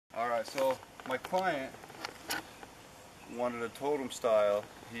Alright, so my client wanted a totem style.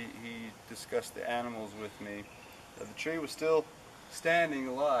 He discussed the animals with me. The tree was still standing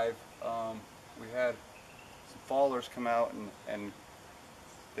alive. We had some fallers come out and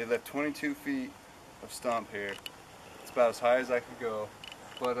they left 22 feet of stump here. It's about as high as I could go.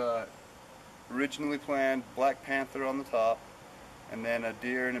 But originally planned black panther on the top and then a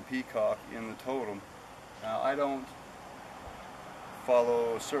deer and a peacock in the totem. Now I don't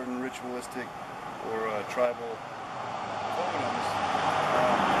follow certain ritualistic or tribal totems.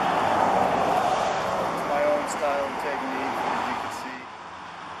 It's my own style and technique, as you can see.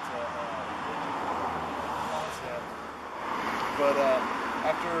 It's a concept. But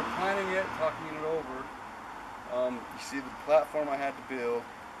after planning it, talking it over, you see the platform I had to build,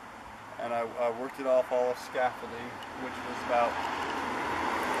 and I worked it off all of scaffolding, which was about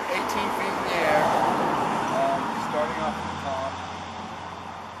 18 feet in the air, starting off at the top.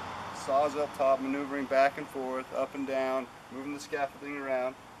 Saws up top, maneuvering back and forth, up and down, moving the scaffolding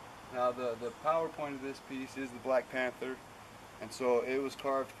around. Now the power point of this piece is the Black Panther, and so it was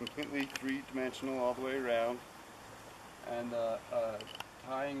carved completely three-dimensional all the way around. And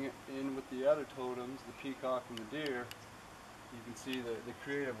tying it in with the other totems, the peacock and the deer, you can see the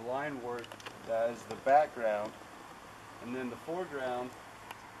creative line work as the background. And then the foreground,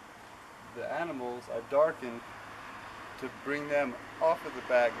 the animals, I've darkened to bring them off of the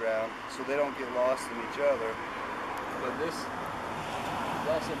background so they don't get lost in each other. But this is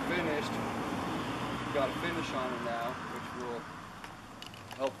also finished. We've got a finish on it now, which will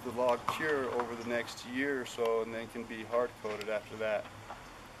help the log cure over the next year or so, and then can be hard coated after that.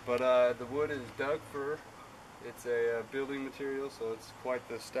 But the wood is Doug fir. It's a building material, so it's quite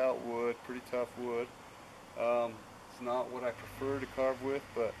the stout wood, pretty tough wood. It's not what I prefer to carve with,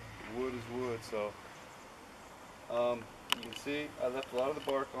 but wood is wood, so you can see I left a lot of the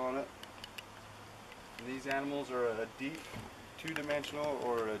bark on it. These animals are a deep two-dimensional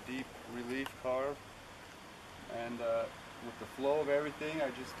or a deep relief carve, and with the flow of everything I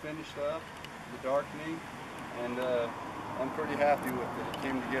just finished up, the darkening, and I'm pretty happy with it. It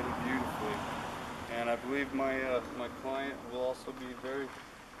came together beautifully, and I believe my my client will also be very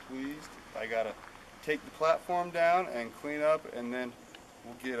pleased. I gotta take the platform down and clean up, and then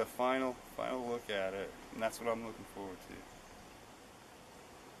we'll get a final look at it, and that's what I'm looking forward to.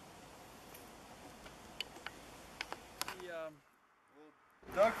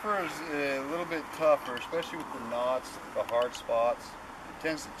 Doug fir is a little bit tougher, especially with the knots, the hard spots. It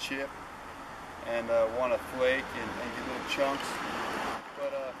tends to chip and want to flake and get little chunks.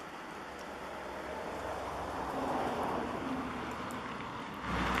 But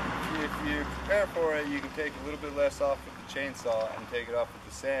if you prepare for it, you can take a little bit less off with the chainsaw and take it off with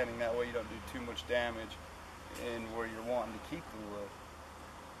the sanding. That way you don't do too much damage in where you're wanting to keep the wood.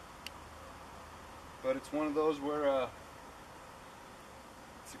 But it's one of those where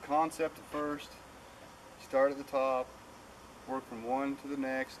it's a concept at first. You start at the top, work from one to the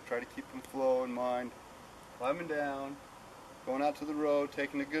next, try to keep them flow in mind, climbing down, going out to the road,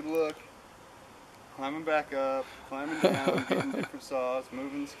 taking a good look, climbing back up, climbing down, getting different saws,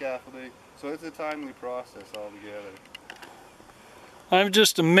 moving the scaffolding. So it's a timely process altogether. I'm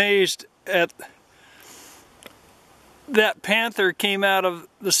just amazed at that panther came out of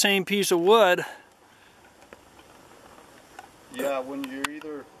the same piece of wood. Yeah, when you're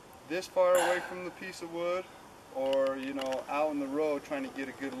either this far away from the piece of wood or, you know, out on the road trying to get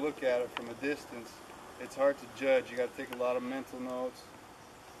a good look at it from a distance, it's hard to judge. You got to take a lot of mental notes,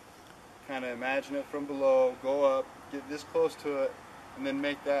 kind of imagine it from below, go up, get this close to it, and then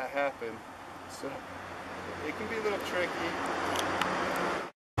make that happen. So it can be a little tricky.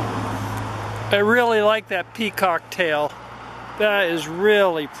 I really like that peacock tail. That is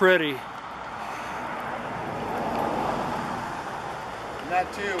really pretty. And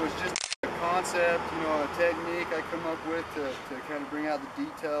that too was just a concept, you know, a technique I come up with to kind of bring out the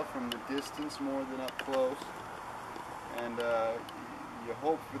detail from the distance more than up close. And you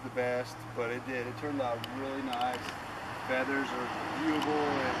hope for the best, but it did. It turned out really nice. Feathers are viewable.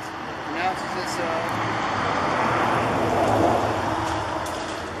 It pronounces itself.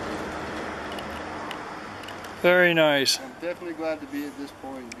 Very nice. I'm definitely glad to be at this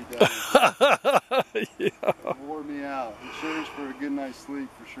point and be done. Yeah. It wore me out. Insurance for a good night's sleep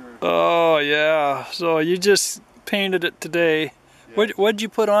for sure. Oh yeah. So you just painted it today. Yes. What'd you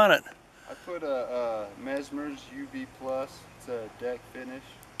put on it? I put a Mesmer's UV Plus. It's a deck finish.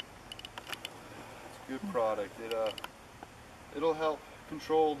 It's a good product. It'll help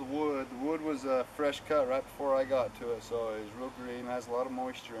control the wood. The wood was a fresh cut right before I got to it, so it was real green. It has a lot of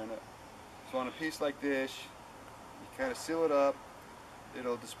moisture in it. So on a piece like this, you kind of seal it up,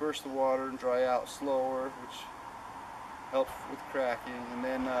 it'll disperse the water and dry out slower, which helps with cracking. And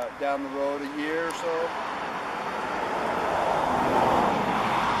then down the road, a year or so,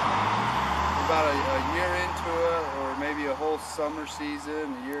 about a year into it, or maybe a whole summer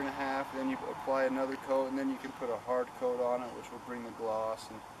season, a year and a half, then you apply another coat, and then you can put a hard coat on it, which will bring the gloss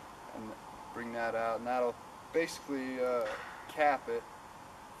and bring that out, and that'll basically cap it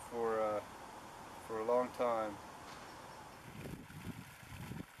for a long time.